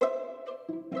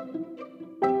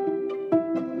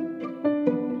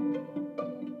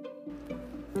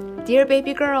Dear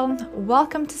baby girl,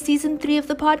 welcome to season 3 of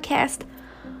the podcast.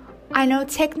 I know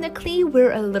technically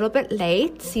we're a little bit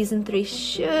late. Season 3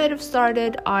 should have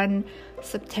started on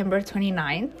September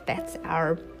 29th. That's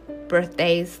our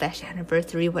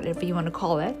birthday/anniversary, whatever you want to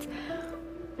call it.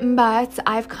 But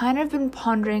I've kind of been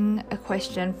pondering a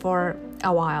question for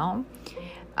a while.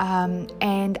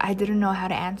 And I didn't know how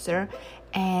to answer.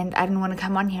 And I didn't want to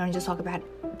come on here and just talk about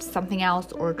something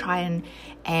else or try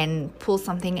and pull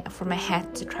something from my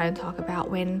hat to try and talk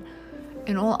about, when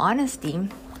in all honesty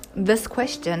this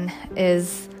question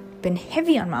has been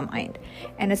heavy on my mind,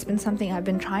 and it's been something I've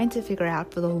been trying to figure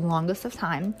out for the longest of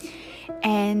time,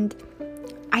 and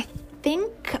I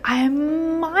think I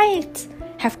might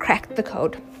have cracked the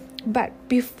code. But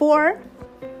before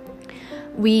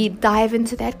we dive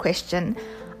into that question,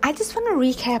 I just want to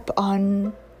recap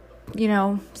on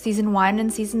season 1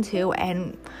 and season 2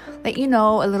 and let you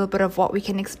know a little bit of what we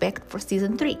can expect for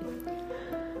season 3.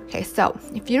 Okay, so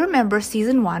if you remember,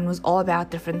 season 1 was all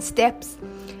about different steps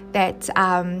that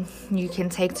you can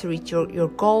take to reach your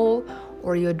goal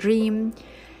or your dream,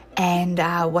 and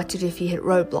what to do if you hit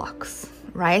roadblocks,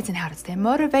 right? And how to stay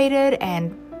motivated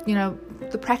and,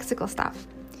 the practical stuff.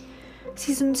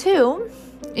 Season 2,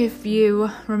 if you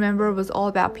remember, was all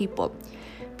about people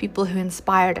who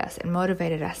inspired us and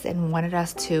motivated us and wanted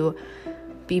us to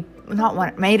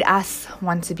made us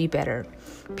want to be better.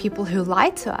 People who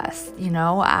lied to us,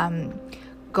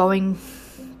 going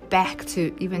back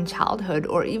to even childhood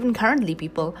or even currently,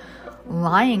 people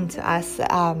lying to us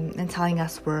and telling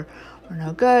us we're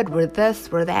no good, we're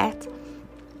this, we're that.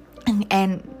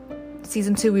 And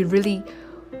season 2, we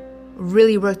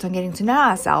really worked on getting to know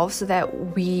ourselves so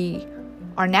that we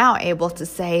are now able to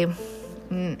say,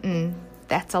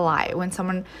 that's a lie. When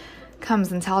someone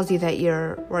comes and tells you that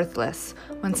you're worthless,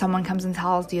 when someone comes and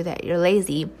tells you that you're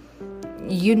lazy,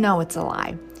 it's a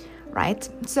lie, right?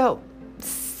 So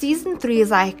season 3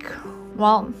 is like,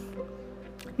 well,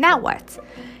 now what?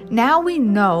 Now we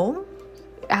know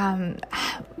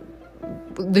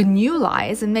the new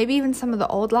lies and maybe even some of the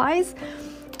old lies,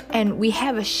 and we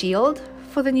have a shield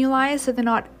for the new lies so they're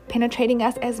not penetrating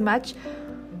us as much.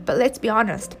 But let's be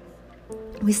honest,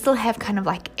 we still have kind of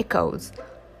like echoes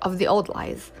of the old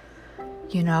lies,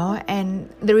 and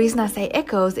the reason I say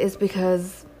echoes is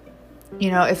because,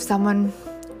 if someone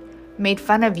made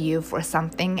fun of you for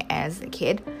something as a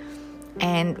kid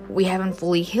and we haven't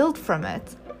fully healed from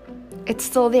it, it's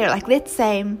still there. Like, let's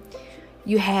say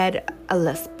you had a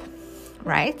lisp,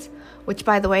 right? Which,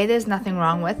 by the way, there's nothing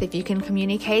wrong with. If you can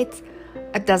communicate,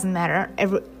 it doesn't matter.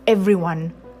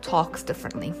 Everyone talks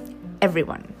differently.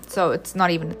 Everyone. So it's not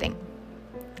even a thing.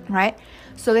 Right?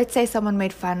 So let's say someone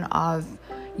made fun of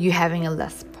you having a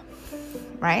lisp,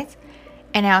 right?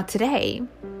 And now today,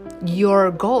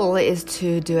 your goal is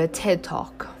to do a TED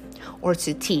Talk, or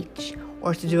to teach,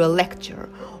 or to do a lecture,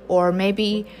 or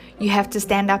maybe you have to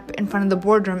stand up in front of the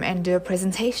boardroom and do a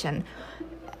presentation,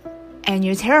 and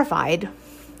you're terrified,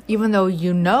 even though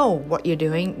you know what you're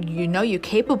doing, you're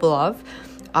capable of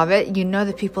it,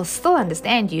 that people still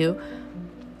understand you,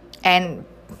 and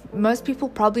most people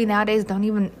probably nowadays don't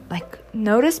even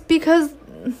notice, because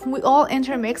we all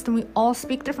intermixed and we all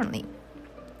speak differently,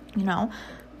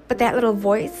 but that little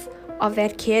voice of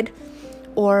that kid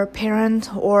or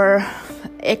parent or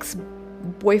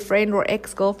ex-boyfriend or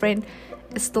ex-girlfriend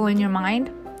is still in your mind.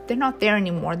 They're not there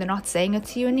anymore. They're not saying it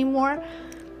to you anymore,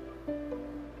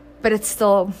 but it's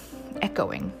still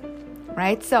echoing,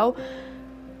 right? So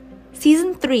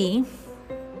season 3,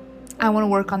 I want to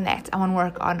work on that. I want to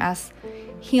work on us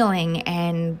healing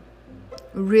and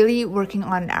really working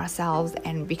on ourselves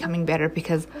and becoming better,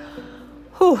 because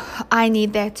I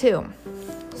need that too.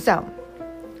 So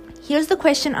here's the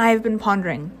question I've been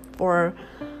pondering for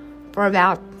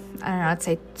about, I'd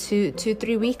say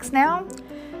 2-3 weeks now,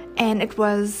 and it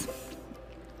was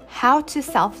how to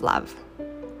self-love,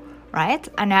 right?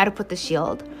 I know how to put the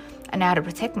shield, I know how to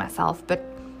protect myself, but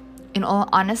in all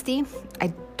honesty,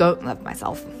 I don't love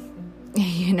myself.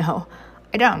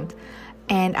 I don't.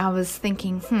 And I was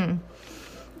thinking,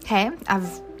 okay,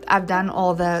 I've done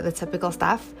all the typical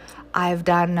stuff. I've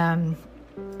done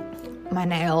my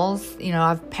nails,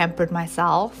 I've pampered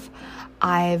myself.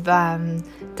 I've done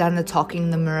the talking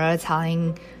in the mirror,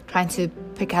 trying to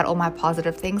pick out all my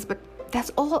positive things, but that's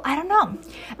all. I don't know.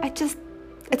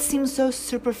 It seems so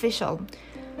superficial.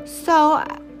 So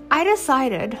I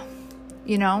decided,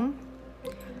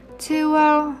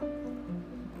 to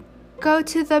go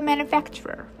to the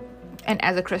manufacturer. And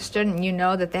as a Christian,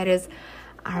 that is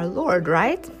our Lord,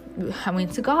 right?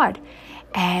 To God.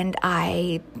 And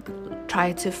I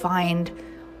try to find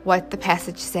what the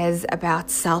passage says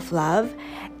about self-love.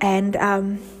 And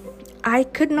I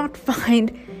could not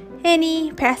find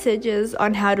any passages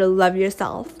on how to love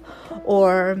yourself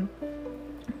or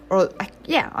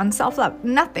on self-love.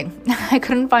 Nothing. I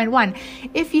couldn't find one.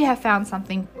 If you have found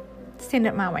something, send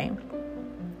it my way.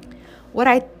 What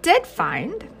I did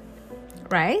find,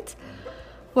 right,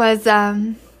 was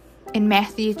in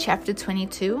Matthew chapter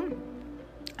 22.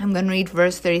 I'm going to read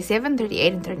verse 37,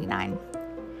 38, and 39.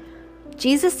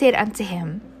 Jesus said unto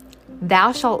him,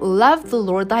 Thou shalt love the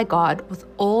Lord thy God with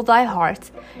all thy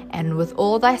heart, and with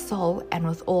all thy soul, and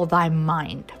with all thy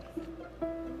mind.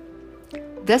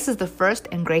 This is the first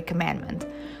and great commandment.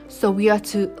 So we are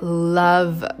to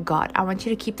love God. I want you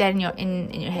to keep that in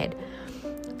your head.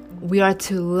 We are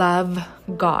to love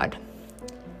God.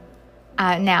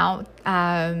 Now,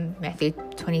 Matthew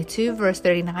 22, verse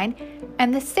 39.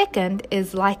 And the second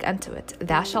is like unto it.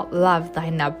 Thou shalt love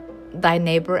thy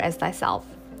neighbor as thyself.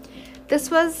 This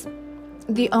was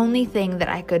the only thing that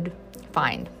I could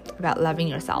find about loving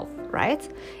yourself, right?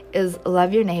 Is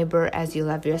love your neighbor as you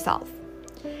love yourself.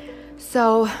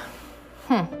 So,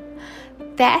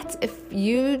 that if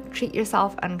you treat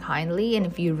yourself unkindly and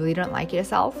if you really don't like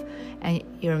yourself and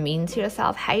you're mean to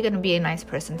yourself, how are you going to be a nice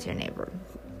person to your neighbor?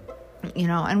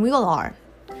 And we all are.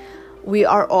 We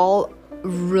are all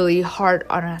really hard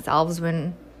on ourselves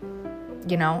when,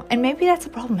 and maybe that's a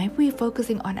problem. Maybe we're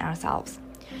focusing on ourselves,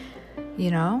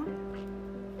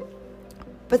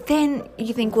 But then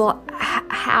you think, well,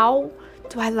 how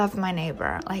do I love my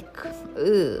neighbor?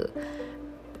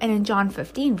 And in John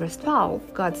 15, verse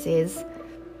 12, God says,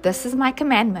 This is my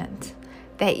commandment,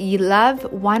 that ye love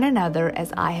one another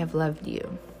as I have loved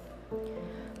you.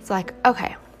 It's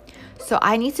okay, so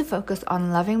I need to focus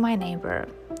on loving my neighbor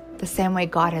the same way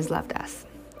God has loved us.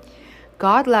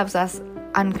 God loves us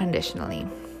unconditionally.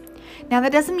 Now,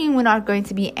 that doesn't mean we're not going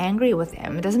to be angry with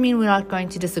him. It doesn't mean we're not going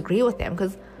to disagree with him,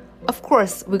 because, of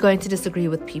course, we're going to disagree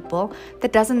with people.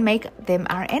 That doesn't make them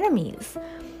our enemies.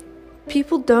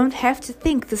 People don't have to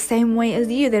think the same way as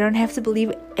you. They don't have to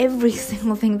believe every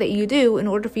single thing that you do in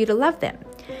order for you to love them.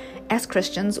 As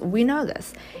Christians, we know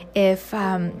this. If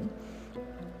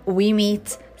we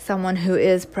meet someone who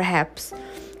is perhaps,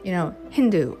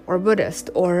 Hindu or Buddhist,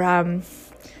 or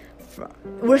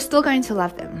we're still going to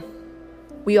love them.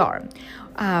 We are.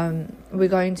 We're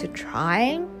going to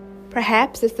try,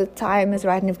 perhaps, if the time is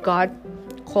right and if God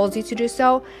calls you to do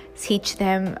so, teach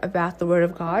them about the Word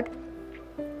of God.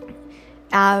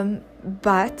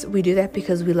 But we do that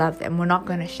because we love them. We're not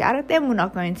going to shout at them. We're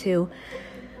not going to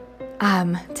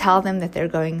tell them that they're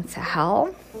going to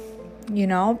hell,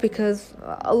 because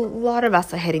a lot of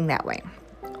us are heading that way.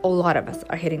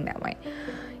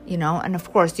 And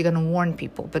of course you're going to warn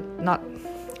people, but not,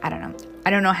 I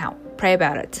don't know how. Pray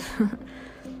about it.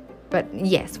 But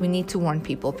yes, we need to warn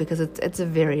people because it's a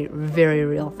very, very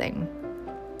real thing.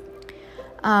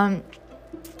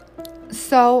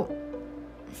 So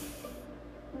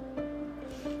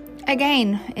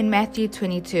again, in Matthew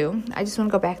 22, I just want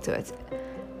to go back to it.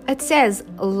 It says,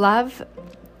 love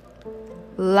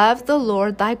the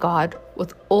Lord thy God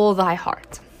with all thy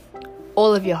heart,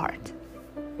 all of your heart,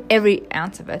 every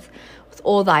ounce of it, with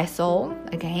all thy soul,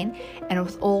 again, and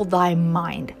with all thy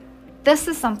mind. This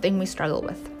is something we struggle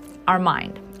with, our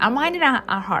mind and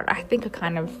our heart. I think are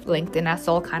kind of linked, and our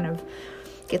soul kind of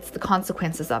gets the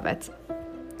consequences of it.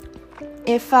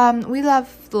 If we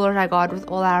love the Lord our God with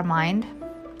all our mind,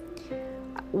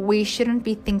 we shouldn't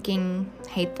be thinking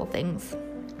hateful things.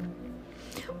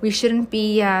 We shouldn't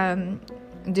be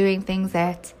doing things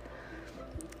that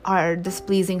are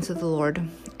displeasing to the Lord.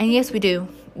 And yes, we do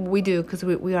because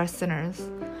we are sinners.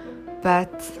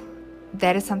 But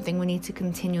that is something we need to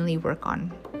continually work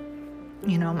on.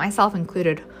 Myself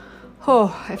included.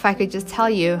 If I could just tell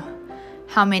you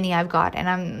how many I've got, and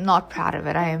I'm not proud of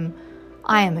it. I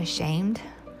am ashamed.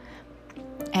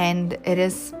 And it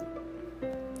is,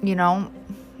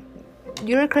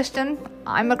 you're a Christian,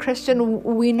 I'm a Christian,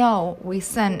 we know we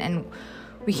sin, and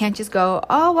we can't just go,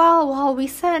 oh, well, we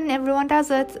sin, everyone does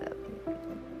it.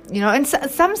 And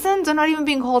some sins are not even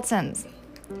being called sins.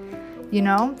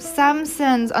 Some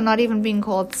sins are not even being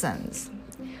called sins,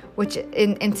 which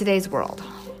in today's world,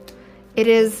 it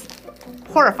is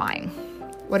horrifying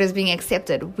what is being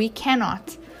accepted. We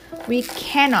cannot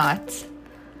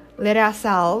let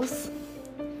ourselves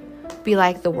be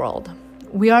like the world.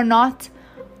 We are not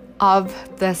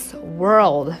of this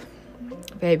world,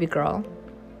 baby girl.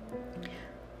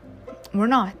 We're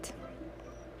not.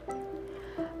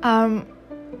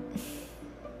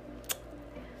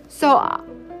 So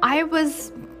I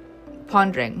was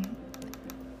pondering,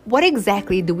 what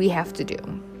exactly do we have to do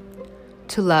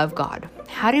to love God?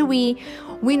 How do we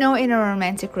know in a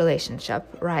romantic relationship,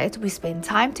 right? We spend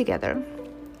time together.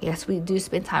 Yes, we do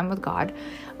spend time with God.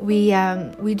 We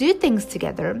do things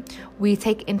together. We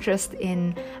take interest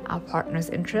in our partner's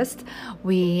interest.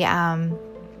 We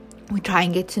try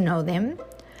and get to know them.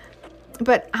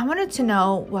 But I wanted to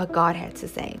know what God had to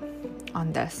say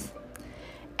on this.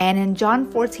 And in John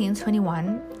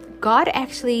 14:21, God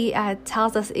actually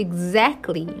tells us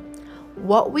exactly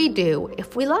what we do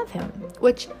if we love Him.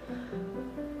 Which,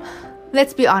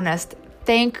 let's be honest,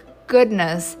 thank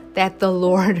goodness that the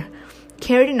Lord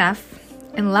cared enough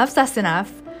and loves us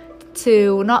enough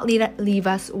to not leave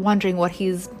us wondering what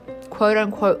His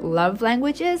quote-unquote love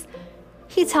language is.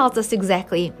 He tells us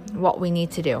exactly what we need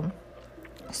to do.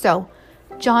 So,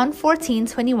 John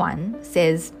 14:21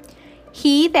 says,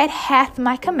 "He that hath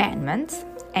my commandments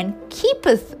and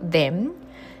keepeth them,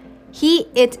 he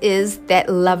it is that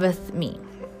loveth me."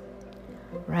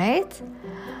 Right?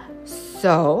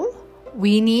 So,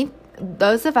 we need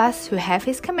those of us who have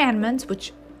His commandments,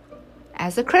 which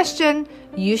as a Christian,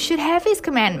 you should have His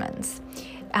commandments.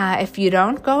 If you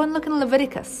don't, go and look in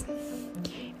Leviticus.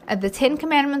 The 10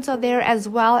 commandments are there, as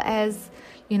well as,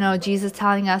 Jesus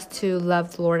telling us to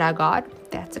love the Lord our God.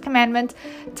 That's a commandment.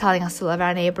 Telling us to love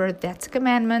our neighbor. That's a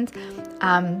commandment.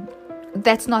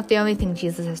 That's not the only thing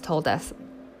Jesus has told us.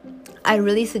 I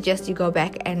really suggest you go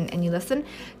back and you listen.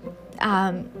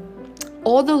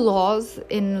 All the laws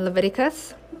in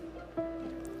Leviticus,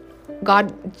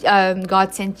 God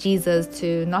sent Jesus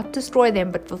to not destroy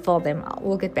them, but fulfill them.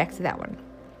 We'll get back to that one.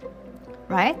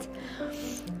 Right?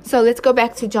 So let's go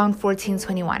back to John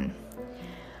 14:21.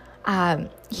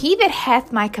 He that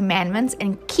hath my commandments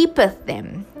and keepeth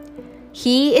them,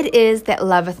 he it is that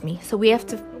loveth me. So we have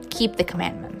to keep the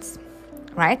commandments.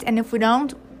 Right? And if we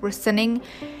don't, we're sinning.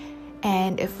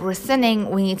 And if we're sinning,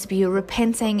 we need to be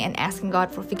repenting and asking God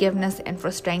for forgiveness and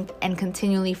for strength and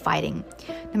continually fighting.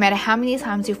 No matter how many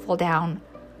times you fall down,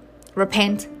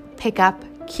 repent, pick up,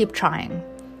 keep trying.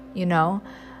 Do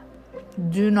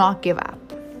not give up.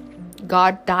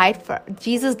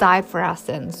 Jesus died for our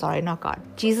sins. Sorry, not God.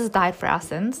 Jesus died for our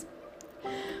sins.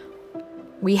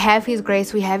 We have His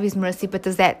grace, we have His mercy, but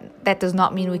that does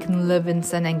not mean we can live in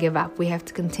sin and give up. We have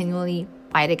to continually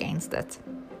fight against it.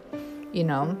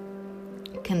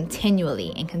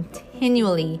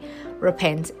 Continually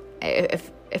repent.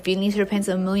 If you need to repent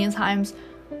a million times,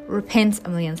 repent a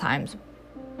million times,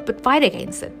 but fight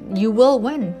against it. You will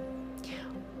win.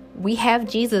 We have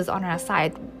Jesus on our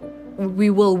side. We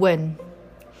will win.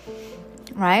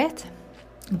 Right?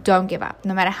 Don't give up,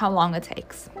 no matter how long it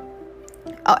takes.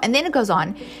 Oh, and then it goes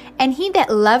on. "And he that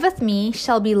loveth me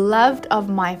shall be loved of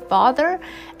my Father,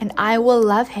 and I will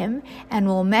love him, and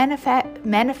will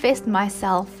manifest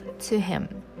myself to him."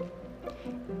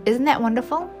 Isn't that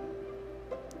wonderful?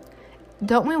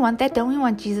 Don't we want that? Don't we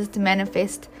want Jesus to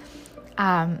manifest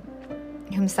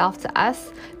Himself to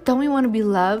us? Don't we want to be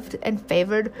loved and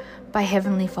favored by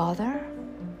Heavenly Father?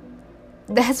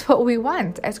 That's what we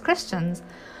want as Christians.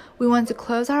 We want to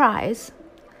close our eyes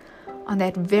on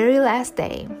that very last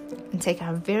day and take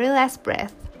our very last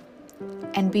breath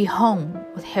and be home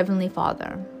with Heavenly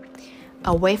Father,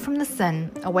 away from the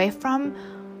sin, away from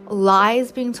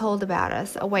lies being told about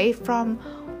us, away from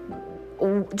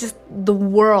just the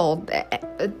world.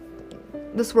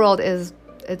 This world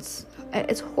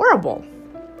it's horrible.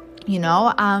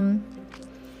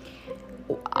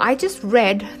 I just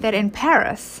read that in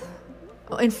France,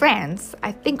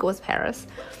 I think it was Paris,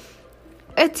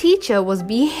 a teacher was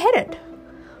beheaded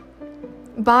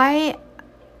by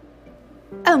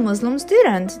a Muslim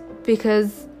student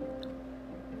because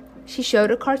she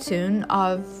showed a cartoon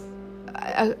of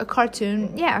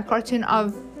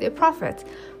the Prophet.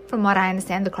 From what I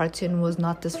understand, the cartoon was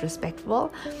not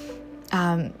disrespectful.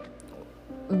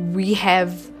 We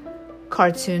have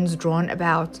cartoons drawn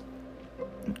about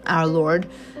our Lord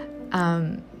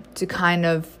to kind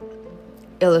of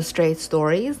illustrate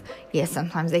stories. Yes,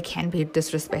 sometimes they can be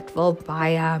disrespectful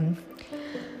by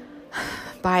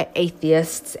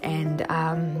atheists and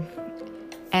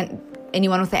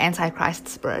anyone with the Antichrist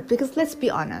spirit. Because let's be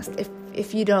honest,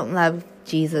 if you don't love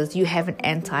Jesus, you have an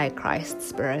Antichrist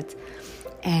spirit.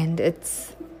 And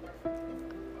if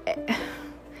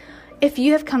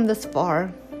you have come this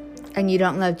far and you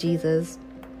don't love Jesus,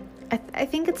 I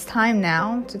think it's time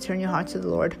now to turn your heart to the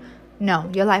Lord. No,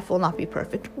 your life will not be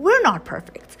perfect. We're not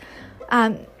perfect.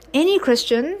 Any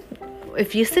Christian,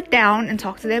 if you sit down and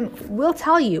talk to them, will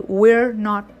tell you we're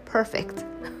not perfect.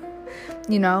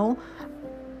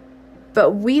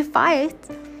 But we fight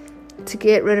to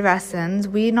get rid of our sins.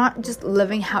 We're not just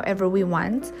living however we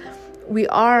want. We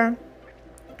are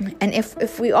And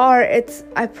if we are,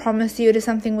 I promise you, it is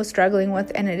something we're struggling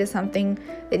with, and it is something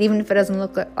that even if it doesn't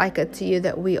look like it to you,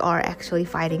 that we are actually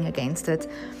fighting against it.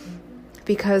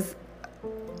 Because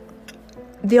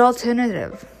the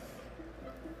alternative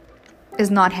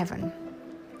is not heaven.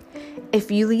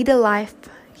 If you lead a life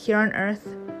here on earth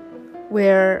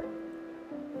where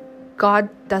God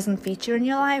doesn't feature in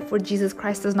your life, where Jesus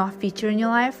Christ does not feature in your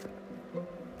life,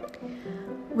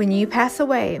 when you pass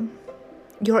away,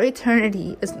 your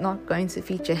eternity is not going to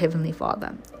feature Heavenly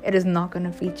Father. It is not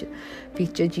going to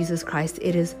feature Jesus Christ.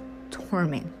 It is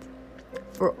torment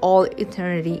for all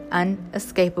eternity,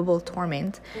 unescapable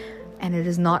torment. And it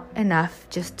is not enough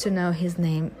just to know His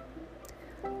name.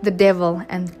 The devil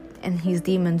and his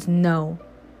demons know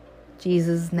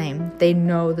Jesus' name. They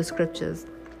know the scriptures.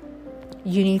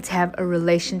 You need to have a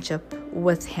relationship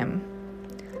with Him.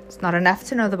 It's not enough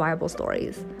to know the Bible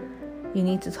stories. You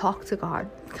need to talk to God.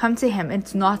 Come to Him.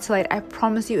 It's not too late. I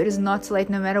promise you, it is not too late.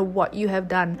 No matter what you have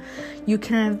done, you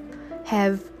can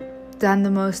have done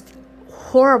the most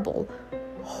horrible,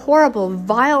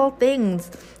 vile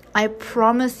things. I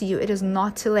promise you, it is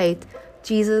not too late.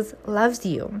 Jesus loves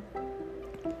you.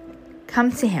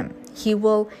 Come to Him.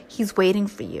 He's waiting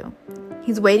for you.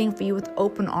 He's waiting for you with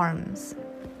open arms.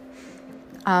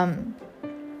 And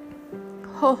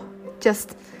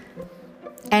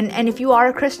if you are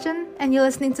a Christian and you're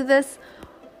listening to this,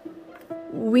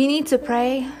 we need to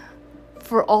pray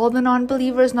for all the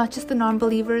non-believers, not just the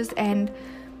non-believers and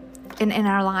in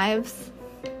our lives,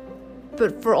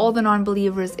 but for all the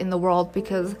non-believers in the world,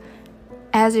 because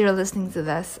as you're listening to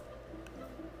this,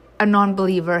 a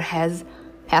non-believer has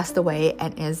passed away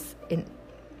and is in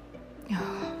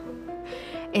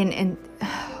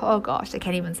oh gosh, I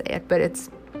can't even say it, but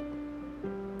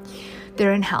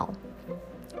they're in hell,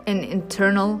 in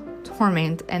eternal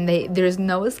torment, and there's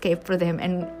no escape for them,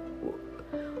 and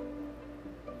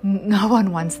no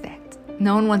one wants that.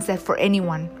 No one wants that for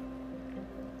anyone.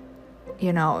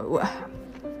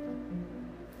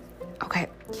 Okay.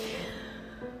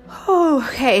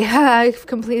 Okay, I've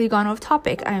completely gone off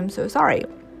topic. I am so sorry.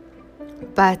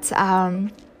 But,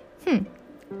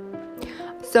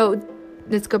 so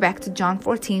let's go back to John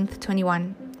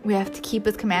 14:21. We have to keep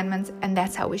His commandments, and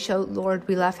that's how we show Lord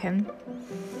we love Him,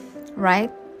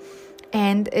 right?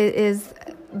 And it is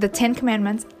the 10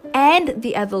 commandments and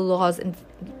the other laws in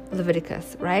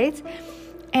Leviticus, right?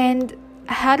 And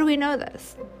how do we know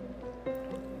this?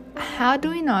 How do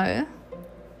we know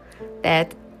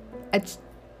that it's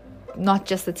not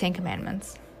just the 10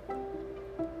 commandments?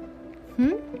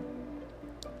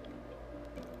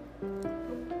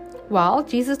 Well,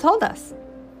 Jesus told us.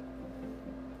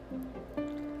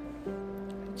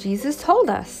 Jesus told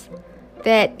us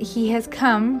that He has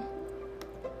come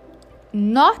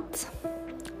not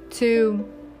to...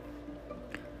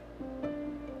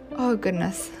 Oh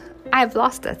goodness, I've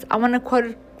lost it. I want to quote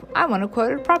it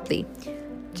properly.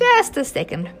 Just a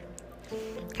second.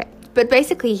 Okay, but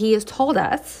basically He has told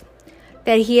us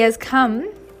that He has come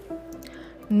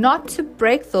not to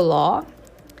break the law,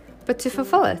 but to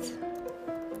fulfill it.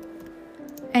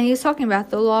 And He's talking about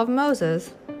the law of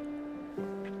Moses.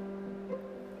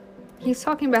 He's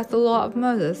talking about the law of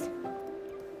Moses.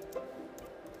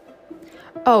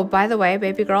 Oh, by the way,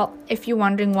 baby girl, if you're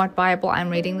wondering what Bible I'm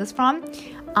reading this from,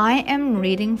 I am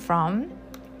reading from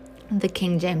the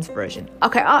King James Version.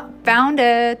 Okay, found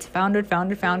it.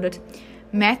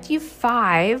 Matthew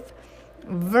 5,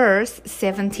 verse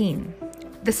 17.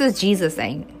 This is Jesus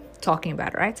talking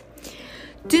about it, right?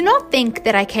 Do not think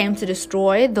that I came to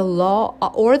destroy the law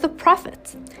or the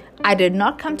prophets. I did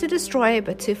not come to destroy,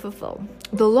 but to fulfill.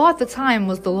 The law at the time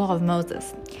was the law of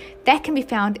Moses. That can be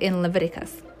found in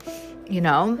Leviticus.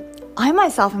 I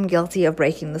myself am guilty of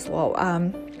breaking this law.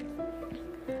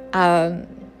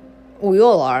 We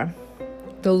all are.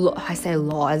 I say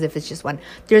law as if it's just one.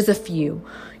 There's a few,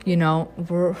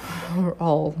 we're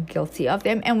all guilty of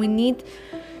them, and we need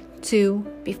to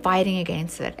be fighting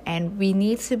against it, and we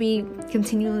need to be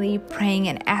continually praying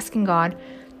and asking God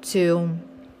to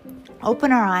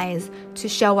open our eyes, to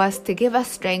show us, to give us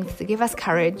strength, to give us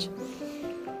courage,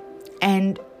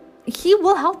 and He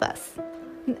will help us.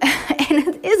 And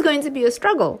it is going to be a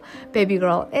struggle, baby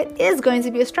girl. It is going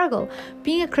to be a struggle.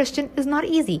 Being a Christian is not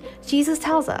easy. Jesus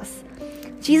tells us.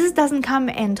 Jesus doesn't come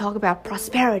and talk about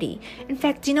prosperity. In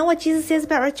fact, do you know what Jesus says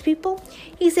about rich people?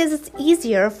 He says it's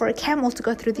easier for a camel to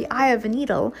go through the eye of a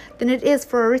needle than it is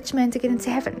for a rich man to get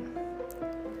into heaven.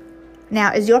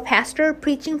 Now, is your pastor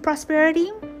preaching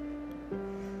prosperity?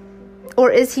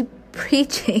 Or is he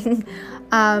preaching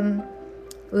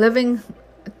living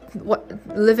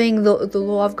the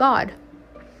law of God,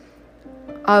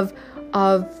 of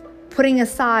putting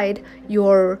aside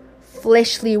your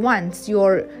fleshly wants,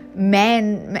 your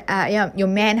man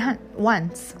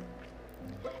wants,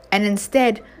 and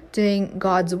instead doing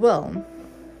God's will.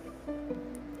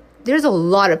 There's a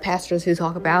lot of pastors who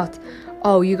talk about,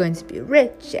 oh, you're going to be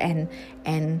rich and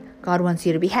God wants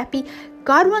you to be happy.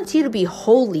 God wants you to be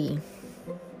holy.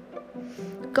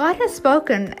 God has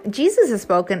spoken, Jesus has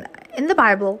spoken in the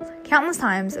Bible countless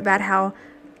times about how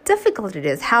difficult it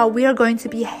is, how we are going to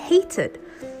be hated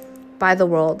by the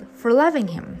world for loving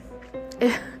Him.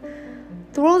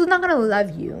 The world is not going to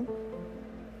love you.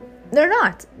 They're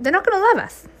not. They're not going to love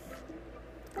us.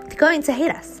 They're going to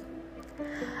hate us.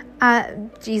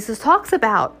 Jesus talks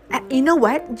about, you know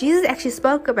what? Jesus actually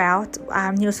spoke about,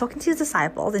 he was talking to his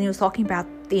disciples and he was talking about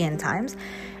the end times.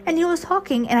 And he was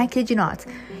talking, and I kid you not,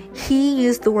 he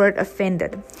used the word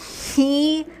offended.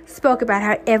 He spoke about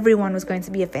how everyone was going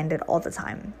to be offended all the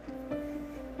time.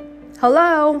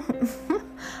 Hello?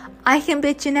 I can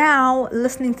bet you now,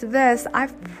 listening to this,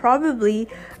 I've probably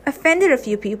offended a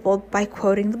few people by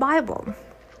quoting the Bible.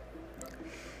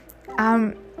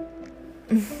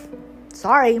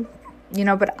 Sorry,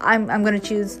 but I'm going to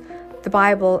choose the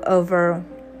Bible over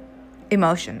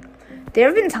emotion. There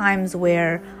have been times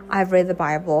where I've read the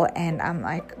Bible and I'm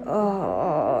like,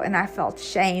 oh, and I felt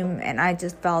shame and I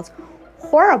just felt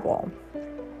horrible.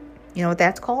 You know what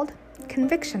that's called?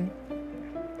 Conviction.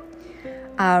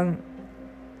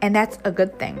 And that's a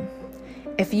good thing.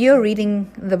 If you're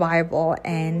reading the Bible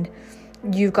and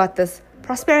you've got this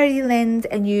prosperity lens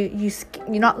and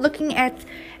you're not looking at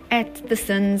the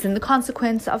sins and the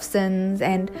consequence of sins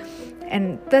and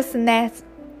this and that,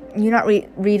 you're not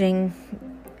reading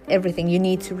everything. You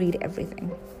need to read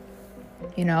everything,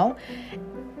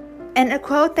 And a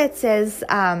quote that says,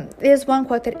 there's one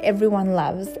quote that everyone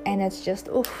loves, and it's just,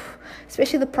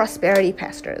 especially the prosperity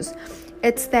pastors.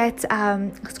 It's that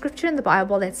scripture in the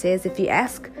Bible that says, if you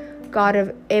ask God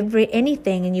of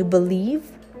anything and you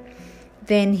believe,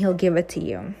 then He'll give it to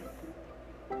you.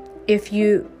 If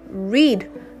you read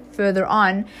further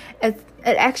on, it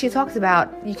actually talks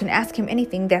about you can ask Him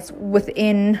anything that's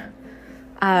within,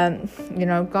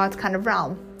 God's kind of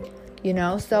realm.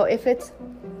 So if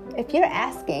you're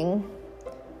asking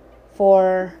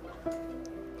for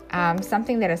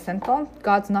something that is sinful,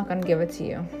 God's not going to give it to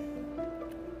you.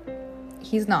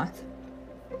 He's not.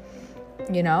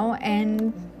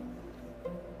 And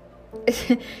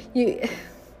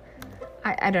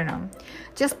I don't know.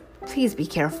 Just please be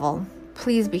careful.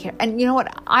 Please be careful. And you know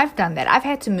what? I've done that. I've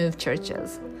had to move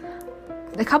churches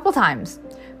a couple times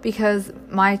because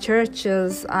my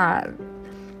churches, the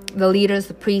leaders,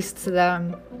 the priests,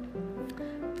 the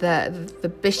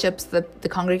bishops, the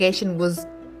congregation was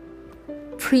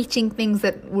preaching things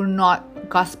that were not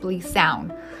gospelly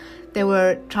sound. They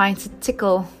were trying to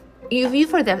tickle.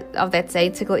 You've heard of that say,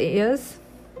 tickle ears,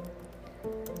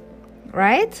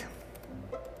 right?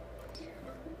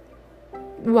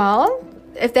 Well,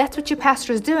 if that's what your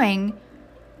pastor is doing,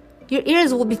 your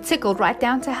ears will be tickled right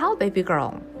down to hell, baby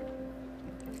girl.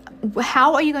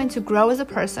 How are you going to grow as a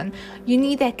person? You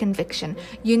need that conviction.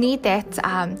 You need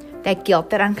that guilt,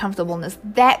 that uncomfortableness.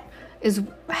 That is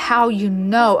how you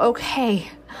know,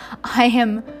 okay, I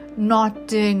am not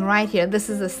doing right here. This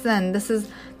is a sin. This is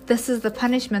the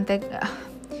punishment that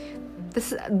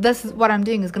this is what I'm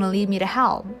doing is going to lead me to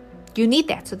hell. You need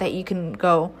that so that you can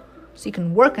go, so you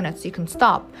can work on it, so you can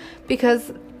stop.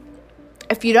 Because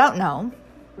if you don't know,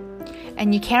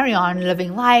 and you carry on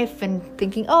living life and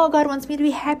thinking, oh, God wants me to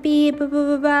be happy, blah,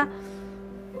 blah, blah, blah,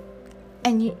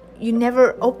 and you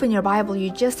never open your Bible,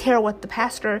 you just hear what the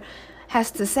pastor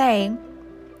has to say,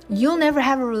 you'll never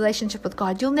have a relationship with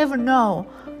God. You'll never know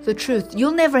the truth.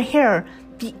 You'll never hear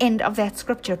the end of that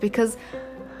scripture, because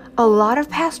a lot of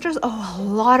pastors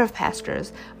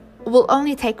will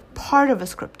only take part of a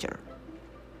scripture,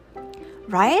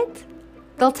 right?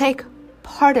 They'll take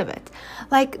part of it.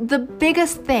 Like the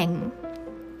biggest thing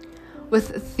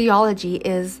with theology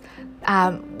is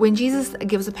when Jesus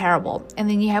gives a parable, and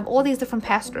then you have all these different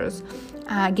pastors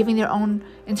giving their own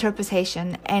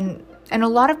interpretation, and a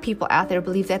lot of people out there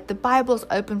believe that the Bible is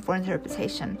open for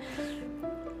interpretation.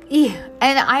 Yeah,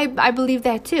 and I believe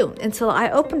that too, until I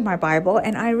opened my Bible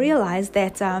and I realized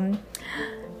that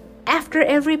after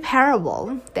every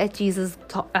parable that Jesus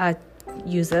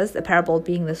uses, the parable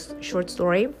being this short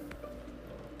story,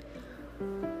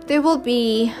 there will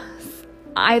be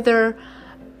either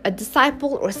a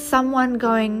disciple or someone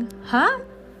going, huh?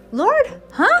 Lord,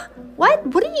 huh?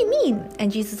 What do you mean?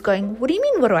 And Jesus going, what do you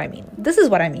mean? What do I mean? This is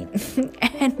what I mean.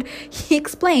 And He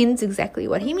explains exactly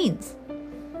what He means.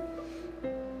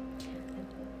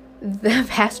 The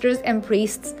pastors and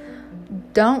priests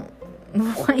don't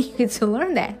want you to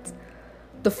learn that.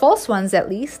 the false ones at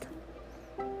least.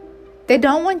 They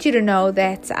don't want you to know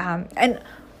that, and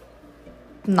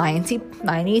 90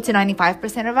 to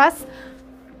 95% of us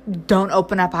don't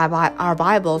open up our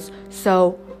Bibles.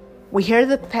 So we hear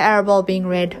the parable being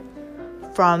read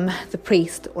from the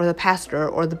priest or the pastor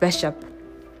or the bishop,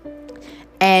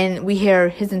 and we hear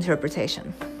his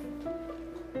interpretation,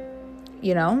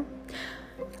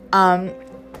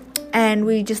 and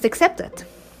we just accept it.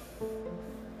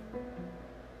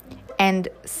 And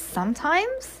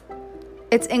sometimes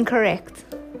it's incorrect,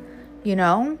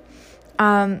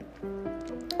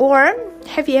 or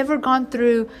have you ever gone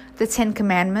through the 10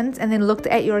 Commandments and then looked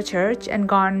at your church and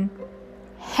gone,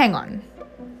 hang on,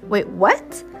 wait,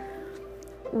 what?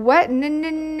 What?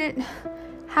 No.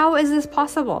 How is this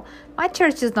possible? My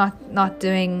church is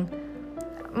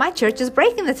my church is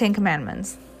breaking the 10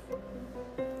 Commandments.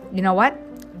 You know what?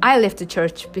 I left the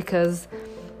church because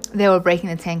they were breaking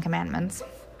the 10 Commandments.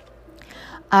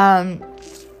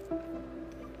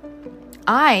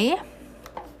 I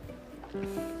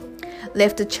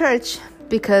left the church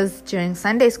because during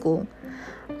Sunday school,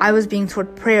 I was being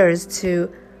taught prayers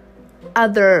to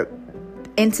other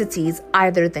entities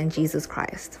other than Jesus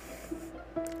Christ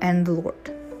and the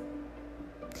Lord.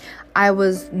 I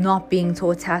was not being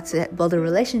taught how to build a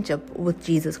relationship with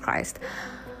Jesus Christ.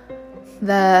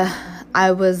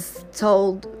 I was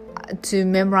told to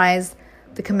memorize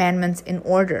the commandments in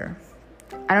order.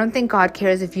 I don't think God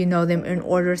cares if you know them in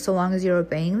order so long as you're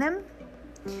obeying them.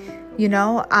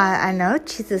 I know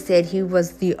Jesus said he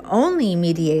was the only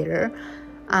mediator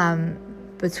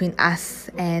between us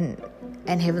and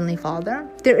Heavenly Father.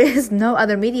 There is no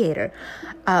other mediator.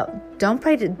 Don't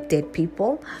pray to dead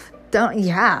people.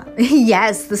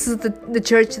 Yes, this is the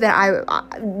church that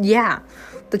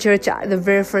the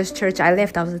very first church I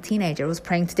left, I was a teenager, was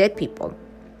praying to dead people.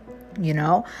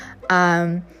 There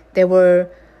were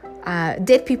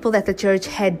dead people that the church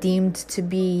had deemed to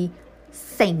be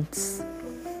saints.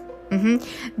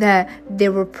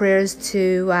 There were prayers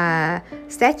to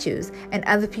statues and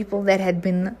other people that had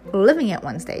been living at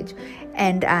one stage,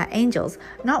 and angels.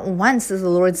 Not once does the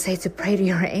Lord say to pray to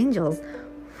your angels.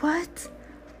 What?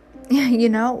 We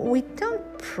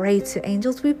don't pray to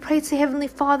angels. We pray to Heavenly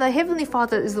Father. Heavenly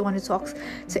Father is the one who talks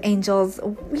to angels.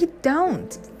 We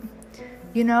don't.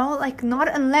 Not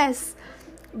unless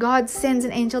God sends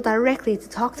an angel directly to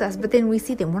talk to us, but then we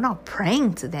see them. We're not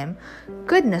praying to them.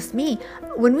 Goodness me.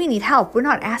 When we need help, we're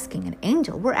not asking an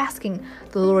angel. We're asking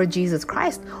the Lord Jesus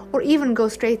Christ, or even go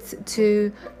straight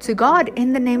to God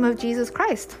in the name of Jesus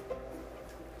Christ.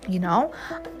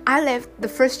 The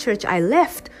first church I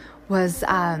left was,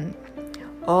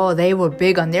 they were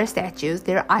big on their statues,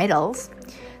 their idols.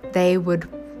 They would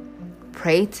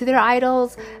pray to their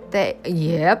idols.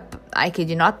 I kid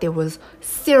you not, there was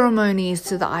ceremonies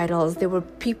to the idols. There were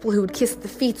people who would kiss the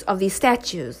feet of these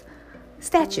statues.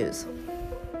 That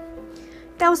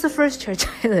was the first church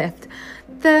I left.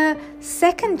 The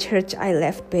second church I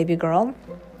left, baby girl,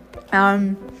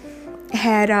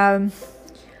 had a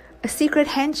secret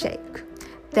handshake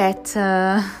that,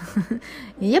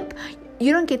 you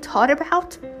don't get taught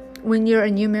about when you're a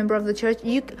new member of the church.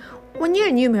 When you're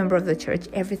a new member of the church,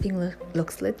 everything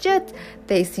looks legit.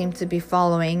 They seem to be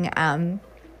following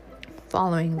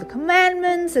the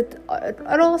commandments. It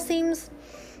all seems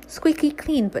squeaky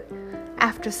clean. But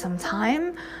after some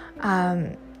time,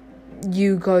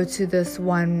 you go to this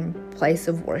one place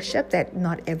of worship that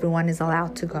not everyone is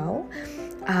allowed to go.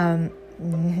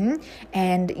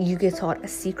 And you get taught a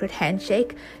secret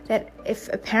handshake that if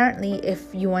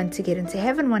you want to get into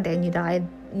heaven one day and you died,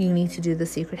 you need to do the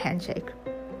secret handshake.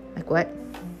 Like what?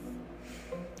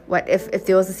 What if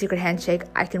there was a secret handshake?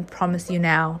 I can promise you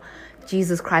now,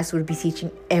 Jesus Christ would be teaching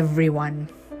everyone.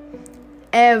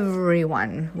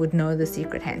 Everyone would know the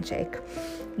secret handshake.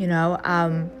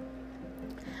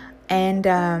 And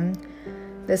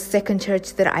the second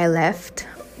church that I left,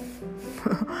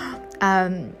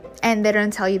 and they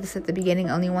don't tell you this at the beginning,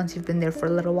 only once you've been there for a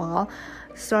little while,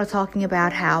 start talking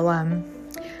about how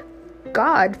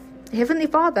God, Heavenly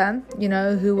Father,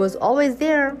 who was always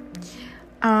there,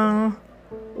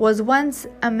 was once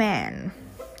a man.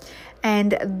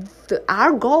 And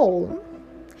our goal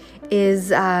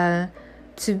is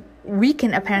we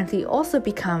can apparently also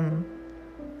become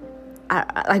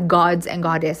like gods and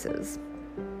goddesses.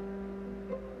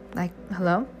 Like,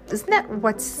 hello? Isn't that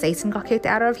what Satan got kicked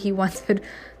out of? He wanted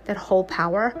that whole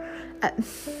power.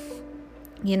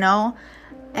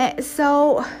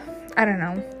 So, I don't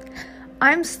know.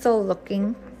 I'm still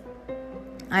looking.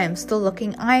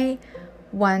 I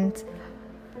want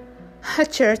a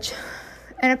church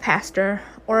and a pastor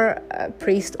or a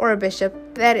priest or a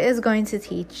bishop that is going to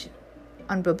teach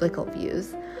on biblical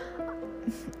views.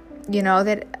 You know,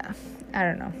 that, I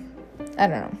don't know. I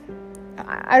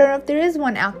don't know if there is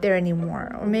one out there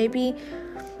anymore. Or maybe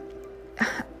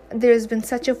there's been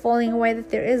such a falling away that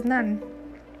there is none.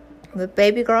 But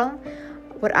baby girl,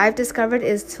 what I've discovered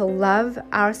is to love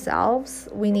ourselves,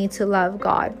 we need to love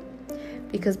God.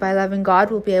 Because by loving God,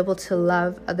 we'll be able to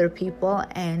love other people.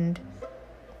 And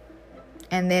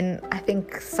then I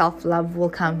think self-love will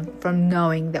come from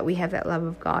knowing that we have that love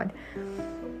of God.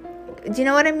 Do you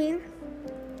know what I mean?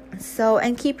 So,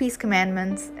 and keep His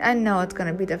commandments. I know it's going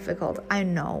to be difficult. I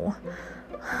know.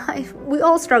 We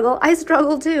all struggle. I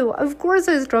struggle too. Of course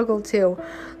I struggle too.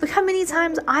 Look how many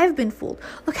times I've been fooled.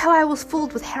 Look how I was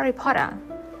fooled with Harry Potter.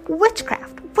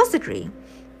 Witchcraft. Wizardry.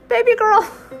 Baby girl.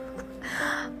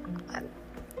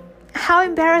 How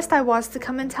embarrassed I was to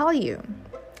come and tell you.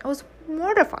 I was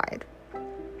mortified.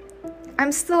 I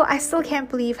still can't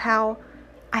believe how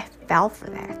I fell for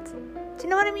that. Do you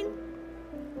know what I mean?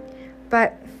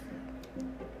 But,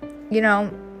 you know,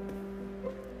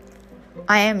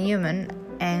 I am human,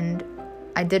 and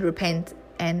I did repent,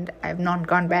 and I've not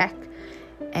gone back,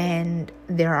 and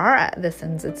there are other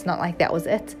sins. It's not like that was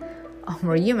it.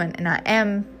 We're human, and I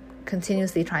am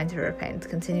continuously trying to repent,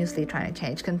 continuously trying to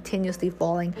change, continuously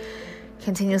falling,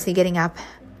 continuously getting up,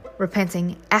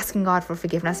 repenting, asking God for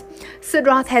forgiveness. Sid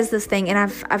Roth has this thing, and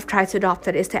I've tried to adopt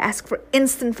it, is to ask for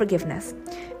instant forgiveness.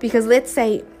 Because let's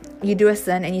say you do a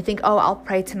sin and you think, oh, I'll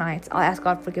pray tonight, I'll ask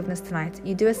God forgiveness tonight.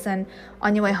 You do a sin,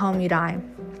 on your way home you die.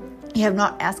 You have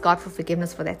not asked God for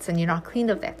forgiveness for that sin. You're not clean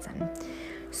of that sin.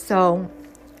 So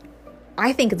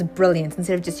I think it's brilliant,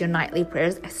 instead of just your nightly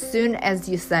prayers, as soon as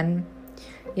you sin,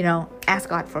 you know, ask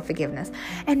God for forgiveness.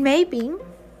 And maybe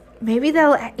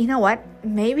that'll, you know what,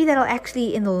 maybe that'll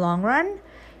actually in the long run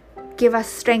give us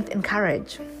strength and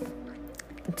courage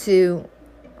to,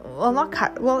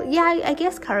 I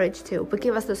guess courage too, but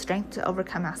give us the strength to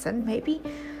overcome our sin. Maybe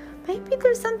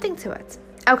there's something to it.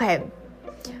 Okay,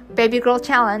 baby girl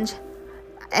challenge.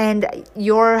 And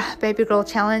your baby girl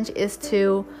challenge is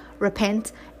to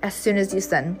repent as soon as you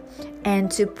sin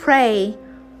and to pray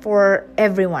for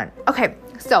everyone. Okay,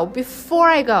 so before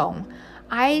I go,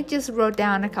 I just wrote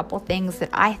down a couple things that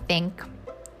I think.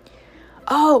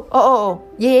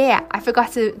 Yeah. I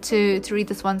forgot to read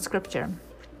this one scripture.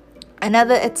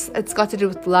 Another, it's got to do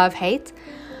with love, hate.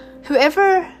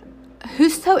 Whosoever,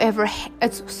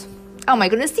 it's, oh my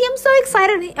goodness, see, I'm so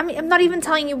excited. I mean, I'm not even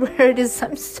telling you where it is.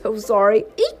 I'm so sorry.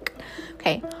 Eek.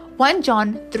 Okay, 1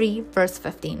 John 3 verse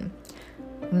 15.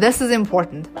 This is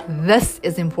important.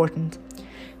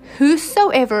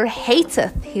 Whosoever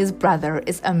hateth his brother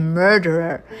is a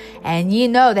murderer, and ye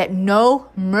know that no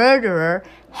murderer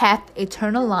hath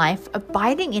eternal life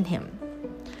abiding in him.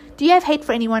 Do you have hate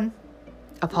for anyone?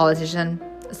 A politician,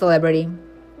 a celebrity,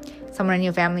 someone in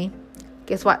your family?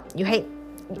 Guess what? You hate.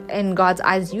 In God's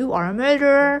eyes, you are a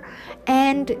murderer,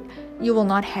 and you will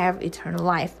not have eternal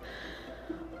life.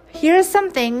 Here are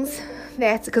some things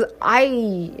that, because I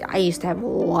used to have a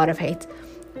lot of hate,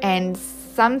 and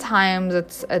sometimes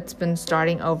it's been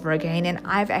starting over again, and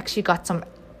I've actually got some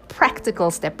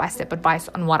practical step-by-step advice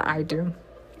on what I do,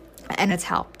 and it's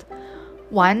helped.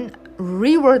 1,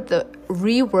 reword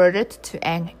it to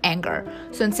anger.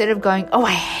 So instead of going, oh,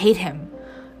 I hate him,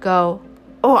 go,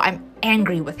 oh, I'm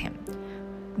angry with him.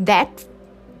 That,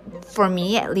 for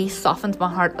me, at least softens my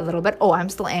heart a little bit. Oh, I'm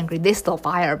still angry. There's still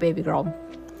fire, baby girl.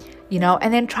 You know,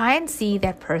 and then try and see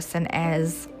that person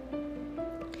as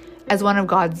one of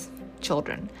God's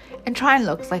children. And try and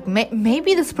look like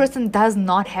maybe this person does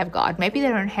not have God. Maybe they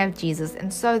don't have Jesus.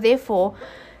 And so, therefore,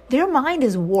 their mind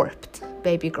is warped,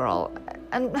 baby girl.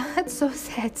 And that's so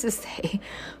sad to say.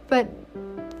 But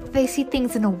they see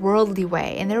things in a worldly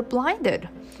way, and they're blinded.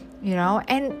 You know,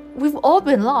 and we've all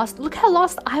been lost. Look how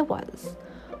lost I was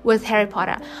with Harry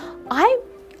Potter. I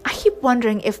keep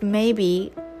wondering if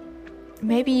maybe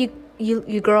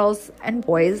you girls and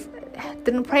boys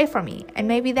didn't pray for me, and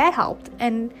maybe that helped.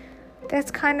 And that's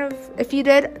kind of, if you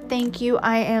did, thank you.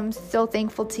 I am so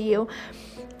thankful to you.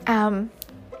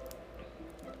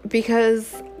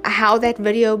 Because how that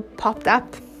video popped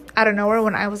up out of nowhere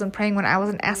when I wasn't praying, when I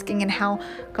wasn't asking, and how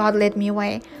God led me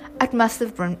away, it must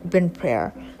have been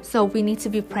prayer. So we need to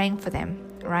be praying for them,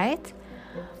 right?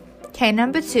 Okay,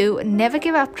 number 2, never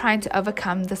give up trying to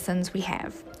overcome the sins we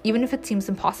have, even if it seems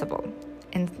impossible.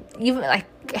 And even like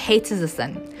hate is a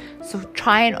sin. So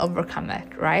try and overcome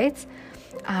it, right?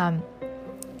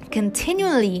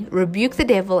 Continually rebuke the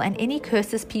devil and any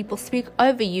curses people speak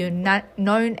over you,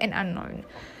 known and unknown.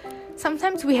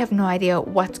 Sometimes we have no idea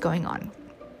what's going on.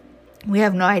 We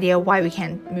have no idea why we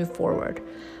can't move forward,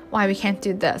 why we can't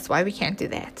do this, why we can't do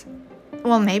that.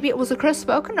 Well, maybe it was a curse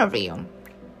spoken over you.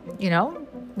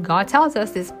 God tells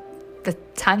us the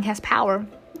tongue has power.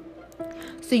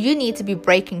 So you need to be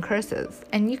breaking curses.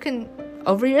 And you can,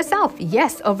 over yourself.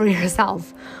 Yes, over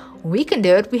yourself. We can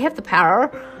do it. We have the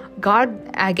power.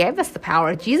 God gave us the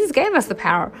power. Jesus gave us the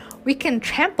power. We can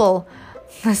trample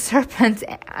the serpent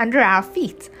under our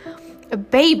feet. A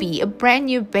brand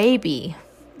new baby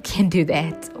can do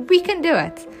that. We can do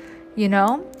it,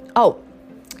 Oh,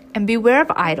 and beware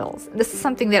of idols. This is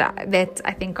something that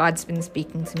I think God's been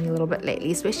speaking to me a little bit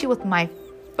lately, especially with my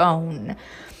phone.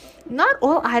 Not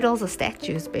all idols are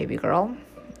statues, baby girl.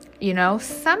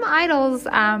 Some idols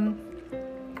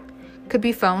could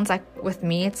be phones. Like with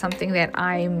me, it's something that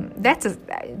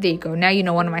there you go. Now you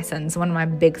know one of my sins, one of my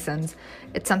big sins.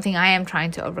 It's something I am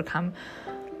trying to overcome.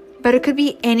 But it could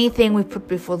be anything we put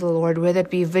before the Lord, whether it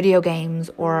be video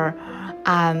games or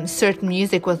certain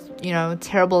music with,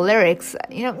 terrible lyrics,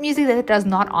 music that does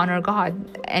not honor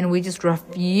God, and we just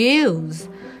refuse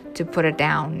to put it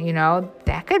down.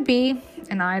 That could be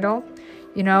an idol.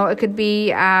 It could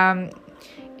be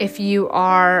if you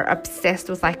are obsessed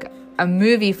with like a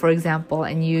movie, for example,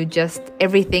 and you just,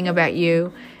 everything about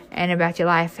you and about your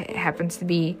life happens to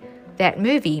be that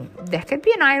movie. That could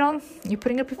be an idol. You're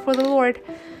putting it before the Lord,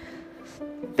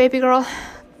 baby girl.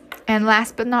 And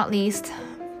last but not least,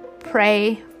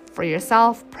 pray for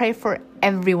yourself. Pray for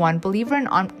everyone, believer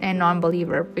and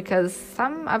non-believer, because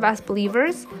some of us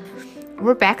believers,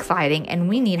 we're backsliding and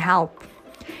we need help.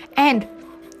 And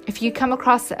if you come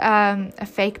across a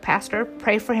fake pastor,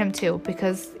 pray for him too,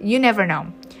 because you never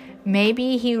know.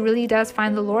 Maybe he really does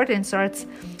find the Lord and starts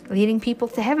leading people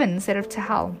to heaven instead of to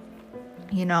hell.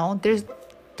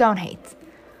 Don't hate.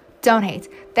 Don't hate.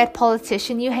 That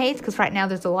politician you hate, because right now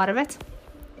there's a lot of it.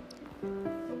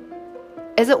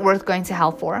 Is it worth going to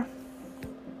hell for?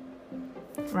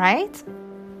 Right?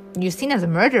 You're seen as a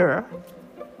murderer.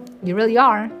 You really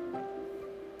are.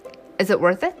 Is it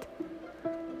worth it?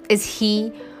 Is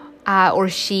he or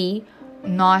she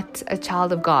not a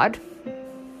child of God?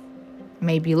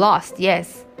 Maybe lost,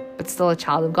 yes, but still a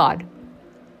child of God.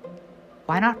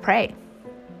 Why not pray?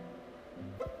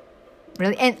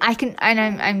 Really? And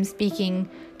I'm speaking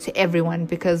to everyone,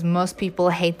 because most people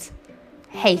hate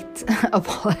a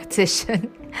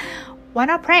politician. Why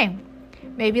not pray?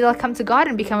 Maybe they'll come to God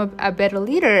and become a better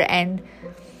leader and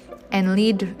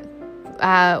lead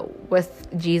with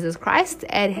Jesus Christ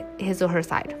at his or her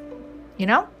side.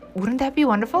 Wouldn't that be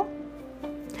wonderful?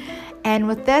 And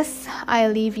with this, I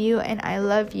leave you, and I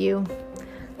love you.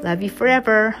 Love you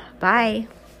forever. Bye.